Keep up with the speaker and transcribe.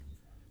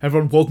Hey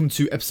everyone, welcome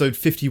to episode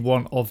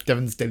 51 of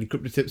Devon's Daily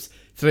Crypto Tips.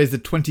 Today is the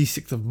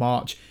 26th of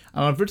March,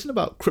 and I've written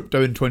about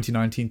crypto in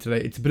 2019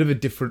 today. It's a bit of a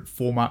different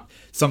format.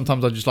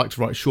 Sometimes I just like to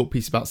write a short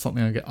piece about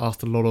something I get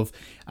asked a lot of.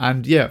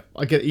 And yeah,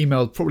 I get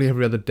emailed probably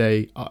every other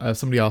day.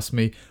 Somebody asks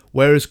me,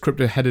 where is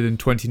crypto headed in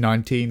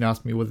 2019? They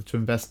ask me whether to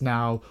invest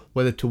now,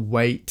 whether to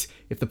wait,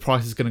 if the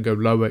price is going to go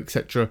lower,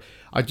 etc.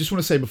 I just want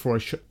to say before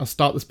I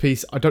start this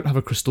piece, I don't have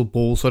a crystal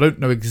ball, so I don't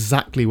know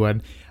exactly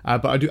when,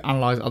 but I do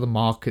analyse other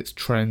markets,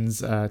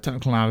 trends,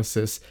 technical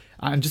analysis,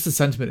 and just the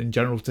sentiment in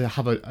general to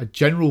have a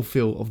general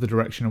feel of the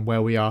direction and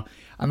where we are.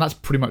 And that's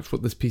pretty much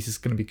what this piece is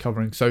going to be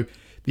covering. So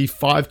the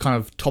 5 kind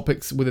of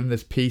topics within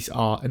this piece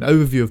are an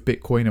overview of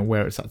Bitcoin and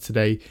where it's at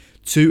today.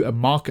 2, a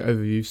market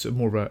overview, so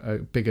more of a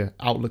bigger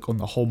outlook on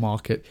the whole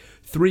market.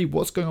 3,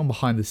 what's going on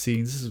behind the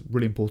scenes. This is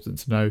really important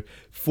to know.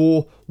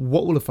 4,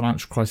 what will a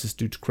financial crisis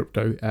do to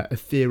crypto, a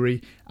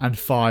theory. And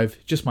 5,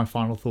 just my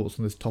final thoughts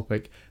on this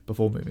topic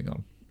before moving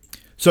on.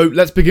 So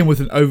let's begin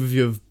with an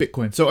overview of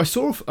Bitcoin. So I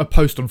saw a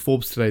post on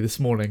Forbes today, this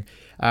morning,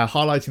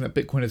 highlighting that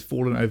Bitcoin has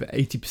fallen over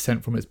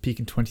 80% from its peak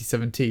in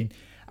 2017.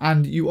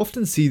 And you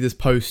often see this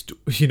post,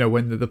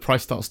 when the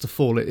price starts to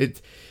fall.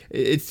 It's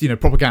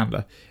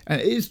propaganda.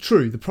 And it is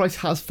true. The price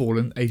has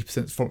fallen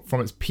 80%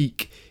 from its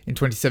peak in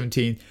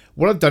 2017.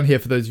 What I've done here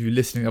for those of you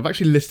listening, I've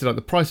actually listed out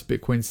the price of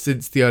Bitcoin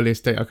since the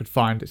earliest date I could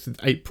find, since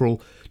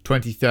April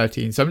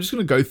 2013. So I'm just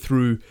going to go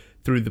through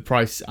the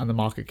price and the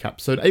market cap.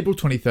 So in April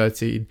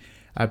 2013,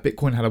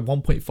 Bitcoin had a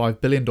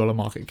 $1.5 billion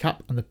market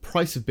cap, and the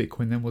price of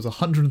Bitcoin then was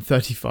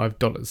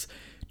 $135.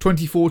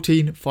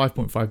 2014,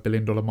 $5.5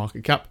 billion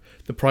market cap,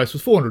 the price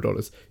was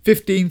 $400.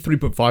 15,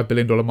 $3.5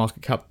 billion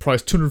market cap,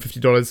 price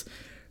 $250.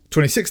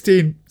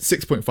 2016,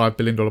 $6.5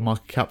 billion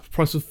market cap,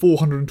 price was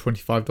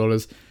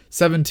 $425.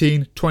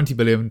 17, $20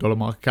 billion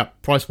market cap,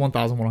 price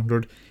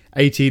 $1,100.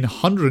 18,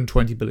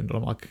 $120 billion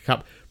market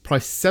cap,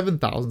 price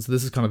 $7,000. So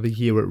this is kind of the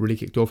year where it really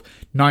kicked off.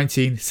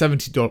 19,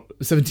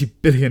 $70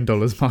 billion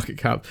market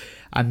cap,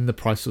 and the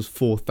price was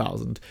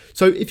 $4,000.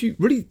 So if you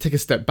really take a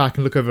step back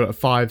and look over a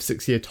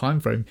 5-6 year time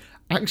frame,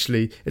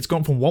 actually it's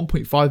gone from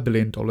 $1.5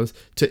 billion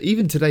to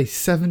even today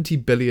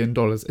 $70 billion.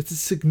 It's a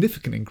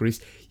significant increase.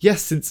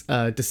 Yes, since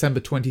December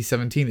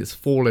 2017 it's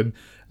fallen.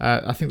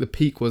 I think the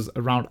peak was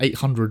around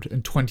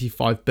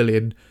 $825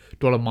 billion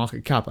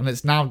market cap, and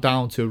it's now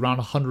down to around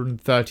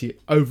 130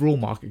 overall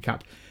market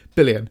cap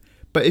billion.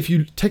 But if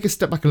you take a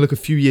step back and look a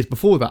few years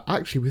before that,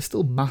 actually we're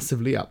still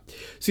massively up.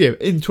 So yeah,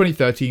 in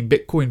 2013,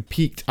 Bitcoin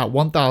peaked at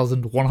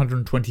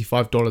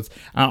 $1,125,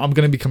 and I'm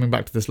going to be coming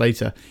back to this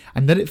later.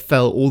 And then it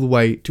fell all the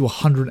way to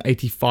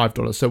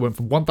 $185. So it went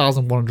from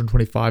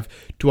 $1,125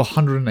 to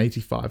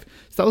 $185. So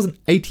that was an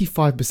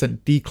 85%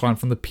 decline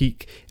from the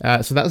peak.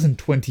 So that was in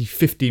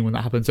 2015 when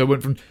that happened. So it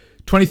went from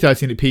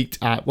 2013 it peaked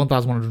at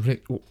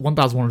 $1,125.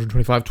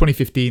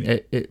 2015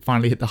 it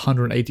finally hit the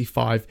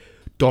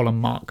 $185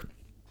 mark.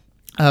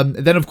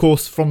 Then, of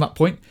course, from that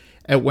point,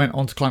 it went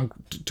on to climb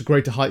to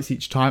greater heights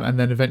each time, and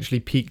then eventually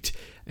peaked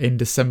in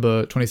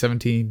December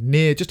 2017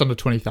 near just under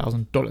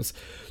 $20,000.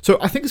 So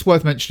I think it's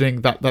worth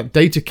mentioning that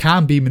data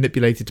can be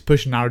manipulated to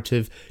push a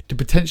narrative to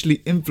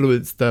potentially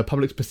influence the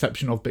public's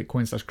perception of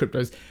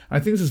Bitcoin/cryptos. And I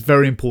think this is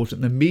very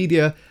important. The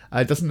media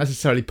doesn't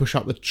necessarily push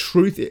out the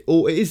truth,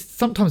 or it is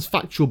sometimes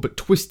factual but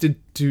twisted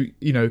to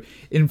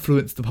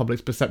influence the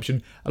public's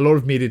perception. A lot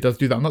of media does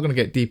do that. I'm not going to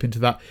get deep into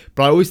that,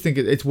 but I always think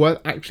it's worth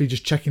actually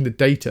just checking the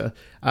data.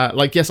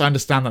 Yes, I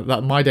understand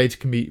that my data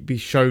can be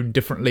shown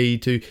differently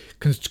to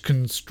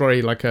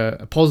constray like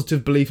a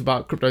positive belief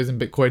about cryptos and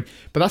Bitcoin,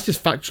 but that's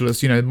just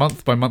factualist,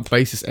 month by month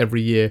basis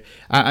every year.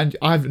 And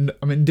I'm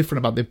indifferent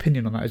about the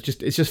opinion on that.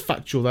 It's just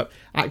factual that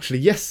actually,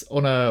 yes,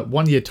 on a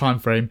 1 year time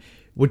frame,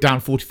 we're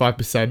down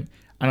 45%,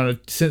 and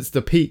since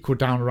the peak, we're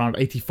down around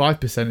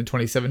 85% in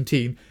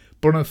 2017.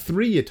 But on a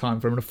 3 year time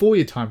frame and a 4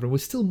 year time frame, we're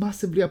still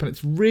massively up. And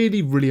it's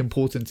really, really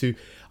important to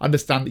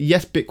understand that,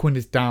 yes, Bitcoin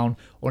is down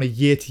on a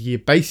year to year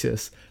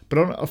basis, but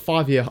on a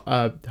 5 year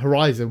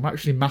horizon, we're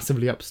actually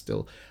massively up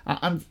still.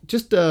 And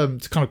just to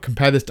kind of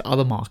compare this to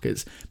other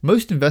markets,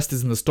 most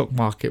investors in the stock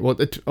market, well,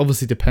 it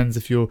obviously depends.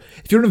 If you're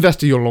an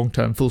investor, you're long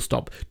term, full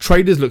stop.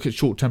 Traders look at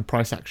short term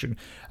price action.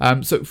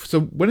 So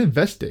when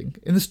investing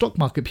in the stock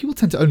market, people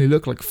tend to only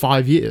look like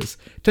 5 years.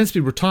 It tends to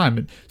be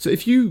retirement. So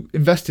if you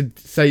invested,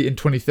 say, in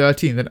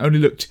 2013, then only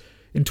looked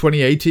in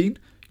 2018,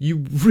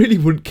 you really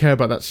wouldn't care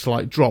about that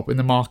slight drop in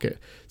the market.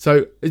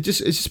 So it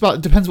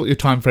depends what your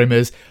time frame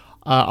is.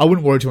 I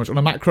wouldn't worry too much. On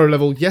a macro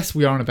level, yes,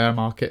 we are in a bear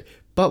market,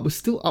 but we're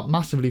still up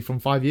massively from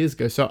 5 years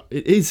ago. So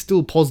it is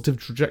still positive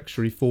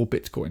trajectory for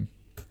Bitcoin.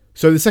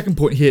 So the second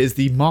point here is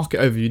the market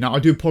overview. Now, I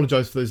do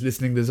apologize for those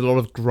listening. There's a lot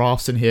of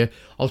graphs in here.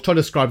 I'll try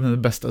to describe them the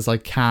best as I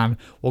can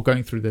while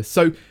going through this.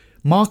 So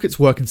markets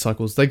work in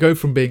cycles. They go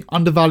from being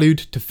undervalued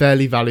to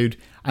fairly valued,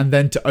 and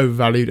then to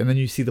overvalued, and then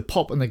you see the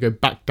pop and they go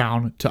back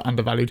down to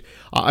undervalued.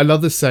 I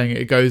love this saying.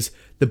 It goes,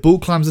 the bull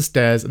climbs the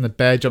stairs and the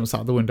bear jumps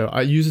out the window.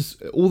 I use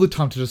this all the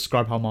time to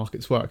describe how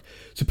markets work.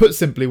 So put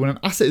simply, when an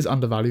asset is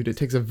undervalued, it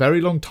takes a very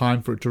long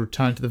time for it to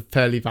return to the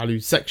fairly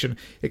valued section.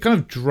 It kind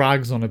of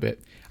drags on a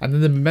bit, and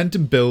then the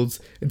momentum builds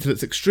until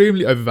it's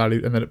extremely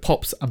overvalued, and then it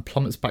pops and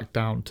plummets back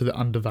down to the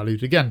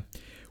undervalued again.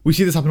 We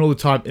see this happen all the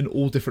time in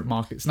all different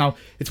markets. Now,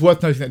 it's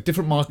worth noting that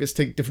different markets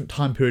take different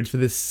time periods for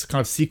this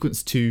kind of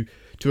sequence to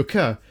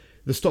occur.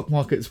 The stock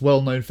market is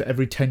well known for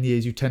every 10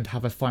 years you tend to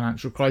have a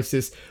financial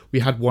crisis. We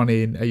had one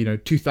in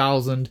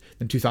 2000,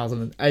 then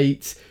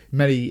 2008.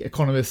 Many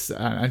economists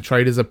and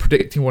traders are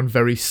predicting one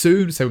very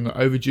soon, so we're not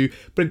overdue,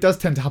 but it does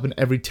tend to happen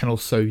every 10 or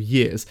so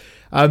years.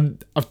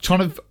 I've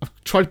tried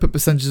to put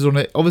percentages on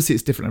it. Obviously,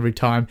 it's different every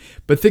time,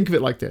 but think of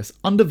it like this.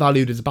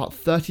 Undervalued is about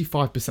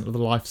 35% of the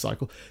life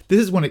cycle. This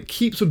is when it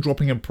keeps on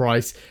dropping in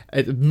price.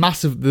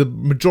 The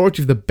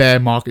majority of the bear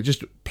market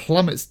just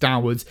plummets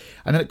downwards,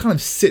 and then it kind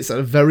of sits at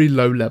a very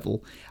low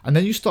level. And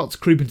then you start to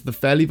creep into the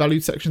fairly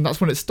valued section.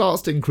 That's when it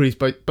starts to increase,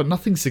 but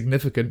nothing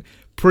significant.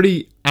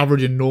 Pretty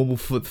average and normal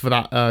for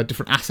that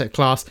different asset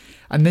class.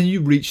 And then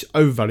you reach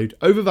overvalued.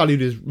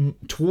 Overvalued is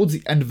towards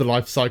the end of the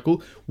life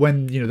cycle,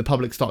 when the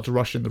public start to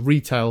rush in, the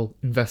retail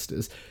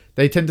investors.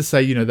 They tend to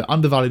say, the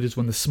undervalued is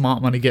when the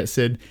smart money gets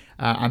in,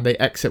 and they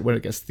exit when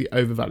it gets to the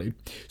overvalued.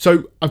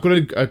 So I've got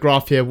a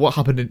graph here. What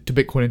happened to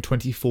Bitcoin in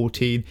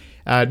 2014?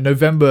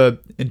 November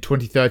in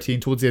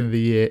 2013, towards the end of the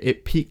year,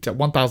 it peaked at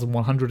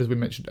 1,100, as we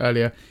mentioned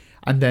earlier,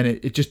 and then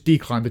it just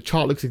declined. The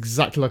chart looks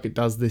exactly like it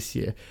does this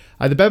year.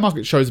 The bear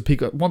market shows a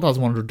peak at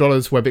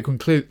 $1,100, where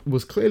Bitcoin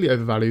was clearly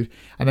overvalued,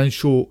 and then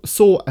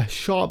saw a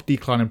sharp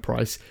decline in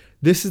price.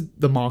 This is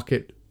the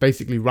market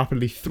basically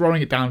rapidly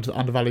throwing it down to the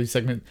undervalued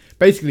segment.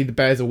 Basically, the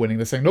bears are winning.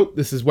 They're saying, nope,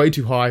 this is way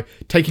too high,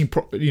 taking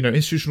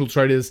institutional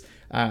traders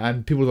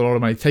and people with a lot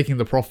of money taking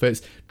the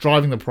profits,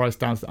 driving the price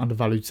down to the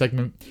undervalued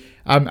segment.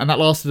 And that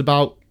lasted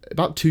about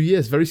 2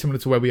 years, very similar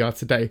to where we are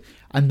today.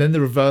 And then the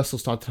reversal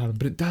started to happen,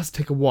 but it does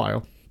take a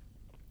while.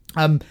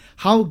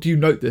 How do you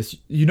note this?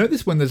 You note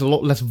this when there's a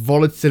lot less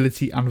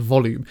volatility and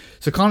volume.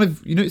 So kind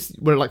of,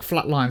 where like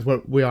flat lines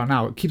where we are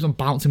now, it keeps on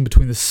bouncing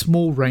between this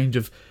small range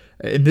of,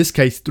 in this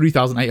case,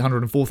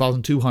 3,800 and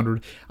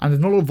 4,200, and there's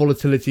not a lot of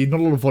volatility, not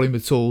a lot of volume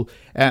at all,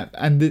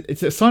 and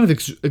it's a sign of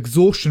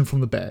exhaustion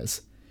from the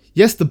bears.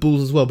 Yes, the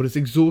bulls as well, but it's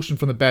exhaustion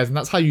from the bears, and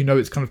that's how you know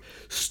it's kind of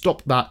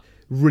stopped that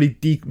really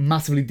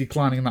massively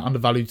declining in that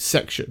undervalued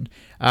section.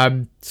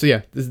 So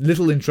yeah, there's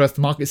little interest.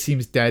 The market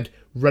seems dead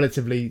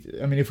relatively.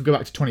 I mean, if we go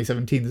back to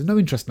 2017, there's no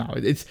interest now.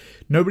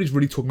 Nobody's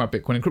really talking about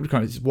Bitcoin and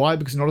cryptocurrencies. Why?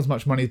 Because not as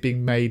much money is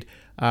being made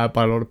by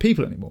a lot of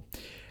people anymore.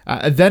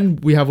 And then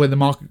we have when the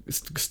market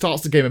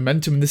starts to gain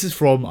momentum, and this is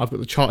I've got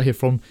the chart here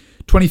from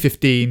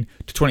 2015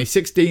 to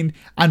 2016,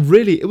 and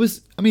really it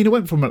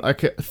went from like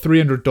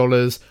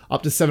 $300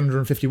 up to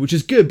 $750, which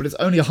is good, but it's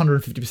only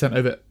 150%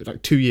 over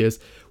like 2 years,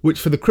 which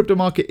for the crypto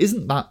market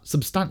isn't that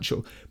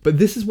substantial. But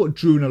this is what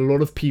drew in a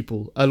lot of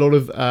people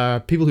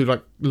who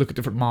like look at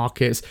different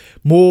markets,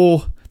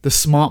 more the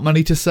smart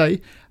money to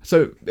say.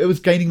 So it was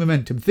gaining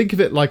momentum. Think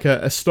of it like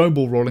a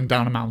snowball rolling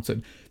down a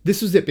mountain.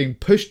 This was it being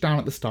pushed down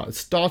at the start. It's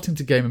starting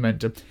to gain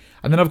momentum.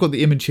 And then I've got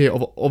the image here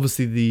of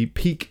obviously the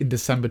peak in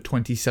December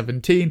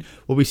 2017,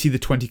 where we see the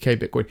 20k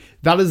Bitcoin.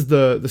 That is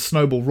the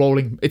snowball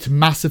rolling. It's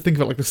massive. Think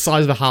of it like the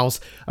size of a house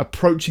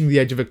approaching the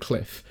edge of a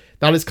cliff.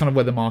 That is kind of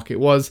where the market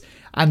was.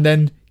 And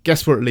then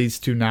guess where it leads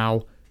to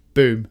now?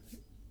 Boom.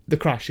 The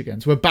crash again.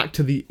 So we're back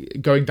to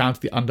going down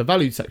to the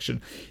undervalued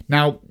section.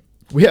 Now,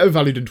 we hit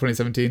overvalued in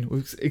 2017.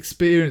 We've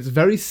experienced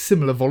very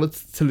similar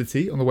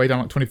volatility on the way down,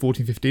 like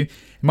 2014, 15. In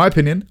my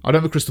opinion, I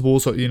don't have a crystal ball,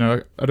 so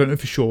I don't know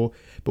for sure,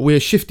 but we are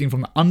shifting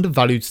from the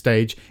undervalued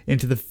stage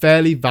into the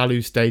fairly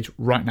valued stage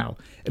right now.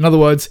 In other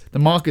words, the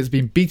market has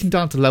been beaten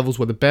down to levels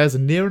where the bears are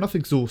near enough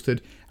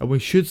exhausted, and we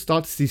should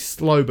start to see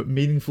slow but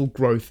meaningful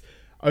growth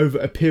over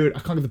a period. I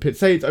can't give the period,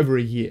 say it's over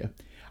a year.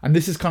 And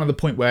this is kind of the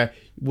point where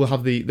we'll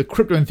have the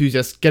crypto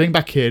enthusiasts getting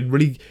back in,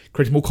 really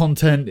creating more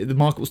content. The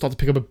market will start to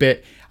pick up a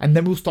bit, and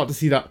then we'll start to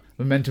see that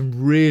momentum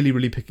really,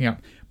 really picking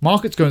up.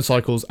 Markets go in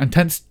cycles and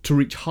tends to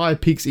reach higher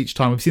peaks each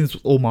time. We've seen this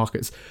with all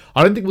markets.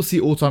 I don't think we'll see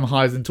all-time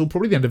highs until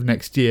probably the end of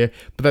next year,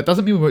 but that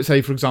doesn't mean we won't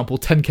say, for example,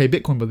 10k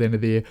Bitcoin by the end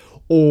of the year,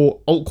 or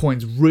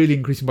altcoins really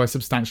increasing by a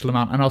substantial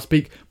amount. And I'll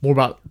speak more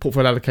about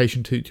portfolio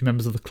allocation to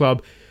members of the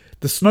club.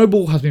 The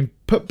snowball has been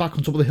put back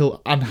on top of the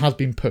hill and has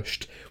been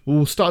pushed. We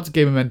will start to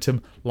gain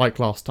momentum like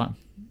last time.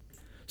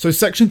 So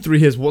section 3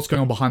 here is what's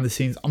going on behind the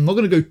scenes. I'm not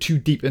going to go too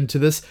deep into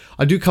this.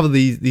 I do cover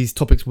these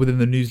topics within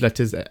the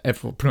newsletters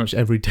pretty much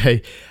every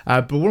day.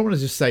 But what I want to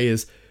just say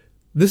is,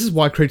 this is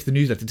why I created the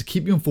newsletter, to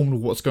keep you informed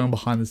of what's going on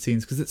behind the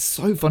scenes, because it's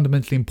so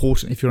fundamentally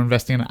important if you're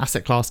investing in an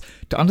asset class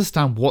to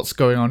understand what's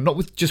going on, not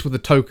just with the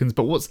tokens,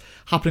 but what's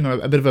happening on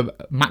a bit of a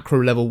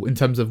macro level in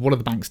terms of what are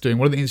the banks doing,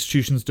 what are the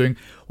institutions doing,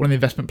 what are the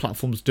investment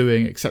platforms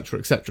doing, etc.,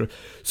 etc.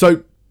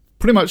 So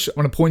pretty much I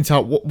want to point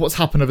out what's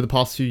happened over the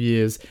past few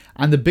years,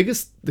 and the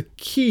biggest the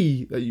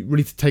key that you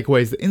really to take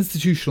away is that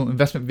institutional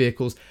investment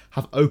vehicles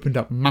have opened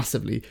up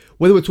massively.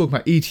 Whether we're talking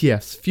about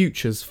ETFs,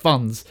 futures,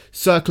 funds,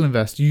 Circle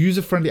Invest,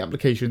 user-friendly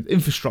applications,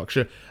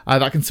 infrastructure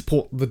that can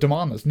support the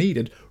demand that's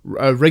needed,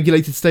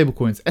 regulated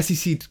stablecoins,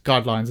 SEC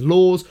guidelines,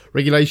 laws,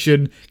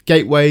 regulation,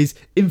 gateways,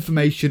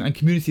 information, and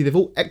community, they've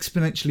all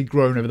exponentially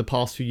grown over the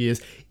past few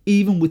years.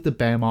 Even with the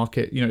bear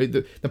market,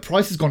 the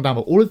price has gone down,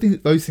 but all of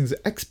those things are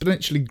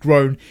exponentially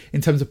grown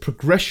in terms of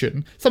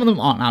progression. Some of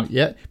them aren't out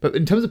yet, but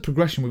in terms of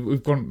progression,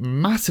 we've gone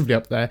massively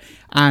up there.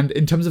 And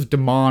in terms of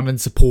demand and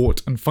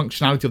support and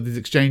functionality of these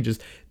exchanges,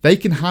 they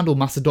can handle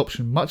mass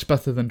adoption much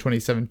better than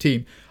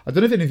 2017. I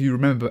don't know if any of you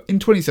remember, but in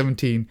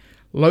 2017,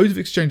 loads of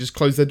exchanges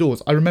closed their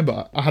doors. I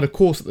remember I had a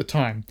course at the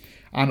time,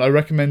 and I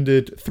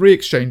recommended 3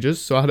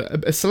 exchanges, so I had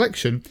a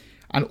selection.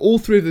 And all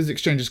 3 of those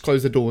exchanges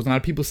closed their doors, and I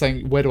had people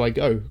saying, where do I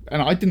go? And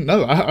I didn't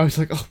know. I was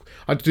like, I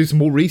had to do some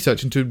more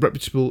research into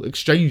reputable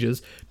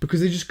exchanges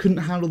because they just couldn't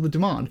handle the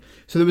demand.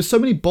 So there were so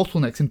many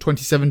bottlenecks in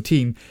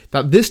 2017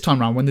 that this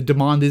time around, when the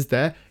demand is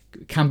there,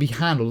 can be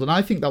handled. And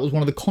I think that was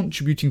one of the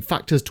contributing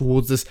factors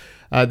towards this,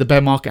 the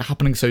bear market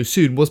happening so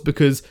soon, was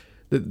because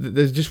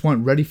they just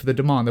weren't ready for the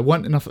demand. There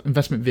weren't enough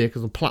investment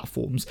vehicles or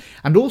platforms.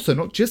 And also,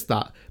 not just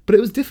that, but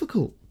it was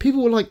difficult.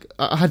 People were like,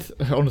 I had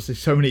honestly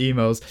so many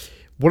emails.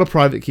 What are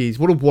private keys?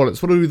 What are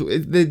wallets?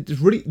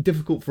 It's really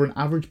difficult for an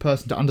average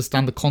person to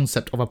understand the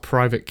concept of a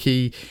private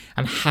key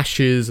and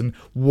hashes and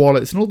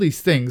wallets and all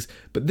these things.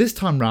 But this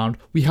time round,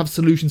 we have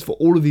solutions for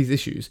all of these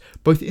issues.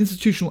 Both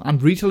institutional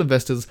and retail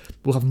investors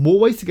will have more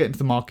ways to get into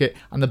the market,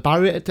 and the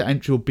barrier to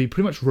entry will be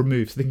pretty much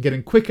removed, so they can get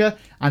in quicker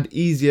and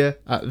easier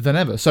than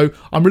ever. So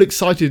I'm really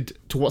excited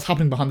to what's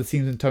happening behind the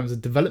scenes in terms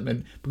of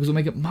development, because it'll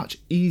make it much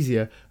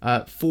easier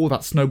for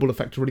that snowball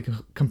effect to really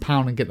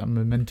compound and get that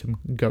momentum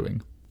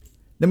going.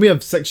 Then we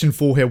have section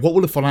 4 here. What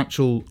will a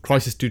financial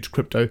crisis do to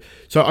crypto?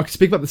 So I could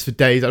speak about this for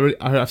days.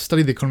 I've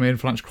studied the economy and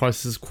financial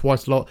crises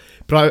quite a lot.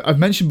 But I've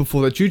mentioned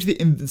before that due to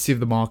the infancy of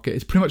the market,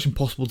 it's pretty much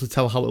impossible to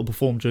tell how it will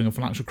perform during a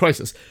financial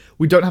crisis.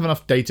 We don't have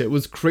enough data. It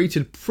was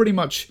created pretty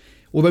much,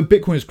 although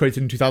Bitcoin was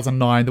created in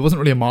 2009, there wasn't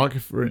really a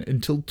market for it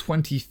until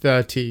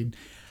 2013.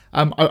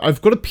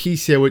 I've got a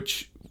piece here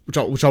which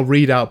I'll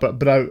read out,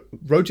 but I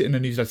wrote it in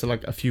a newsletter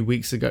like a few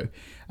weeks ago,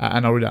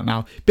 and I'll read it out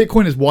now.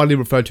 Bitcoin is widely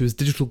referred to as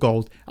digital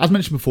gold. As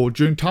mentioned before,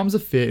 during times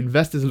of fear,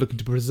 investors are looking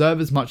to preserve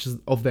as much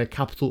of their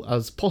capital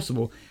as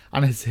possible,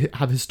 and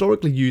have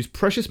historically used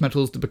precious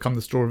metals to become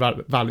the store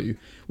of value,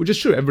 which is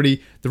true.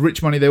 Everybody, the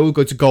rich money, they all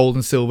go to gold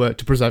and silver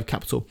to preserve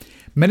capital.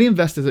 Many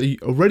investors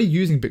are already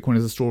using Bitcoin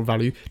as a store of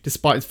value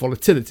despite its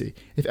volatility.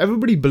 If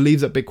everybody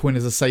believes that Bitcoin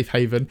is a safe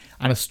haven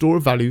and a store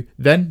of value,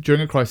 then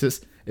during a crisis,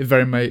 it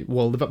very may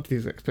well live up to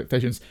these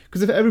expectations.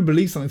 Because if everybody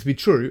believes something to be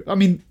true, I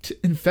mean,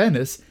 in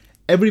fairness,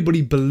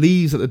 everybody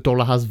believes that the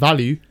dollar has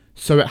value,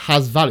 so it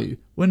has value,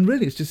 when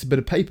really it's just a bit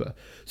of paper.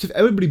 So if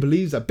everybody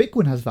believes that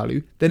Bitcoin has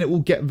value, then it will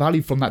get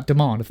value from that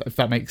demand, if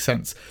that makes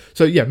sense.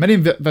 So yeah, many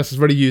investors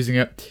are already using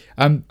it,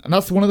 and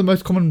that's one of the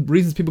most common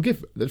reasons people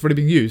give that's already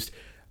being used.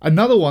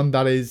 Another one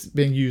that is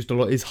being used a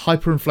lot is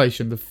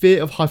hyperinflation, the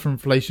fear of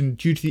hyperinflation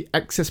due to the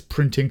excess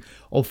printing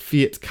of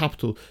fiat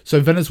capital. So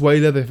in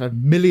Venezuela, they've had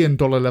 $1 million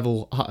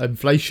level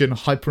inflation,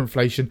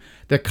 hyperinflation.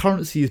 Their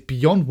currency is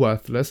beyond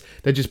worthless.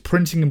 They're just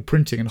printing,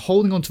 and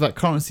holding on to that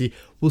currency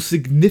will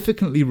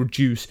significantly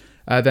reduce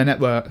their net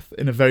worth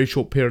in a very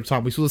short period of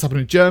time. We saw this happen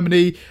in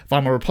Germany,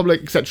 Weimar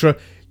Republic, etc.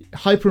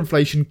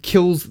 Hyperinflation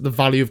kills the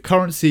value of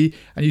currency,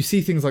 and you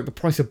see things like the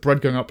price of bread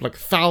going up like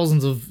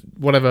thousands of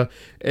whatever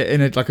in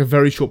a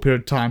very short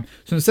period of time.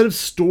 So instead of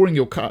storing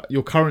your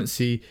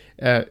currency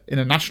in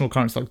a national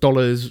currency like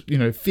dollars,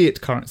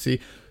 fiat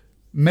currency,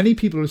 many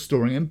people are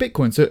storing it in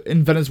Bitcoin. So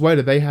in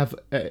Venezuela, they have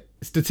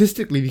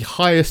statistically the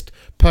highest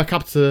per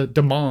capita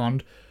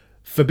demand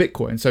for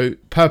Bitcoin. So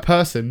per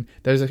person,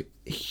 there's a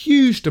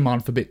huge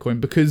demand for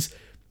Bitcoin because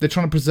they're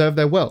trying to preserve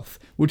their wealth,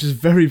 which is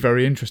very,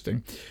 very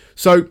interesting.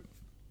 So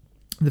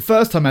the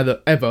first time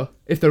ever,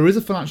 if there is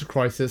a financial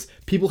crisis,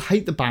 people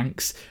hate the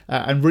banks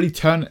and really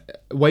turn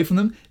away from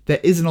them. There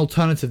is an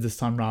alternative this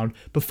time round.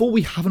 Before,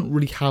 we haven't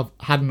really had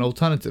an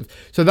alternative.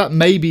 So that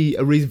may be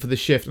a reason for the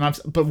shift.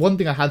 But one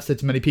thing I have said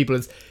to many people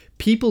is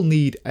people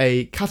need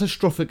a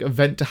catastrophic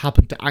event to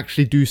happen to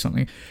actually do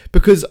something.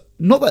 Because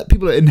not that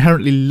people are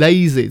inherently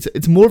lazy.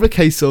 It's more of a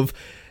case of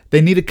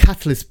they need a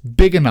catalyst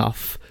big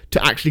enough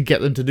to actually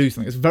get them to do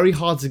something. It's very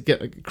hard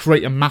to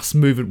create a mass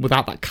movement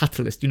without that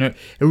catalyst. It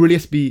really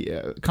has to be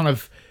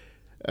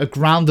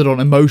grounded on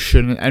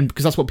emotion, and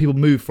because that's what people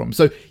move from.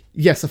 So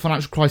yes, a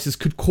financial crisis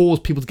could cause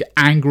people to get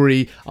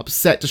angry,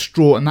 upset,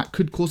 distraught, and that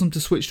could cause them to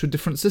switch to a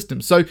different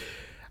system. So,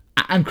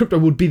 and crypto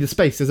would be the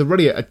space. There's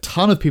already a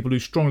ton of people who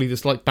strongly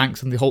dislike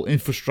banks and the whole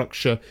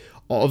infrastructure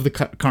of the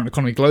current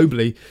economy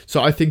globally.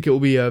 So I think it will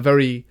be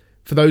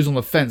for those on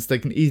the fence, they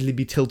can easily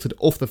be tilted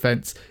off the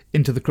fence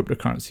into the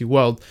cryptocurrency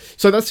world.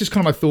 So that's just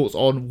kind of my thoughts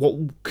on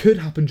what could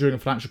happen during a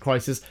financial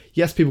crisis.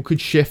 Yes, people could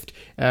shift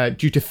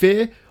due to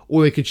fear,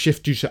 or they could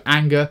shift due to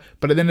anger.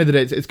 But at the end of the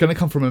day, it's going to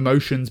come from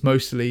emotions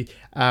mostly.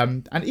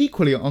 And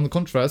equally, on the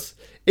contrast,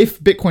 if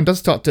Bitcoin does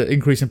start to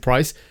increase in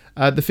price,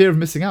 the fear of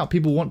missing out.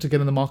 People want to get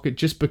in the market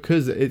just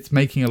because it's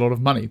making a lot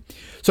of money.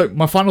 So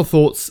my final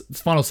thoughts,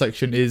 this final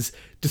section is,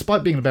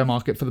 despite being in a bear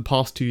market for the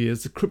past 2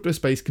 years, the crypto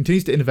space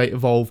continues to innovate,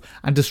 evolve,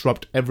 and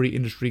disrupt every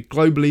industry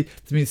globally.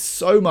 There's been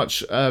so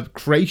much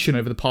creation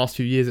over the past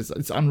few years.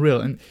 It's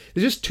unreal. And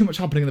there's just too much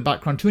happening in the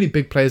background, too many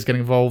big players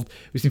getting involved.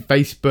 We've seen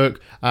Facebook,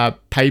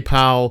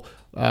 PayPal,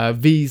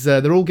 Visa,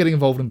 they're all getting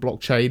involved in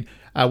blockchain.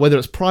 Whether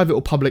it's private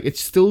or public, it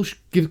still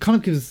kind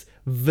of gives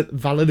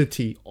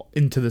validity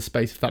into the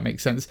space, if that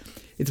makes sense.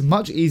 It's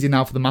much easier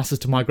now for the masses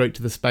to migrate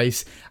to the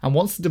space, and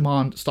once the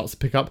demand starts to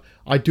pick up,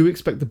 I do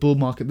expect the bull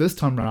market this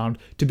time around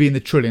to be in the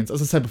trillions.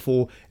 As I said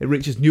before, it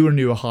reaches newer and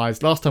newer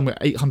highs. Last time we were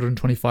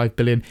 825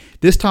 billion.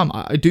 This time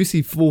I do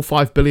see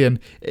 4-5 billion,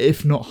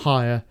 if not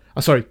higher.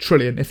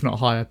 Trillion, if not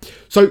higher.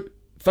 So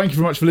thank you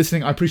very much for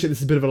listening. I appreciate this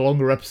is a bit of a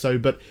longer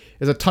episode, but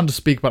there's a ton to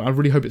speak about. I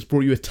really hope it's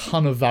brought you a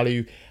ton of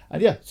value.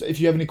 And yeah, so if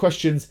you have any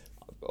questions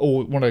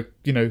or want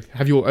to,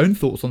 have your own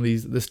thoughts on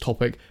this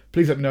topic,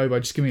 please let me know by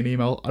just giving me an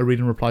email. I read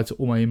and reply to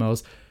all my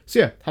emails. So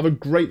yeah, have a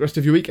great rest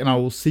of your week, and I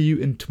will see you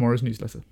in tomorrow's newsletter.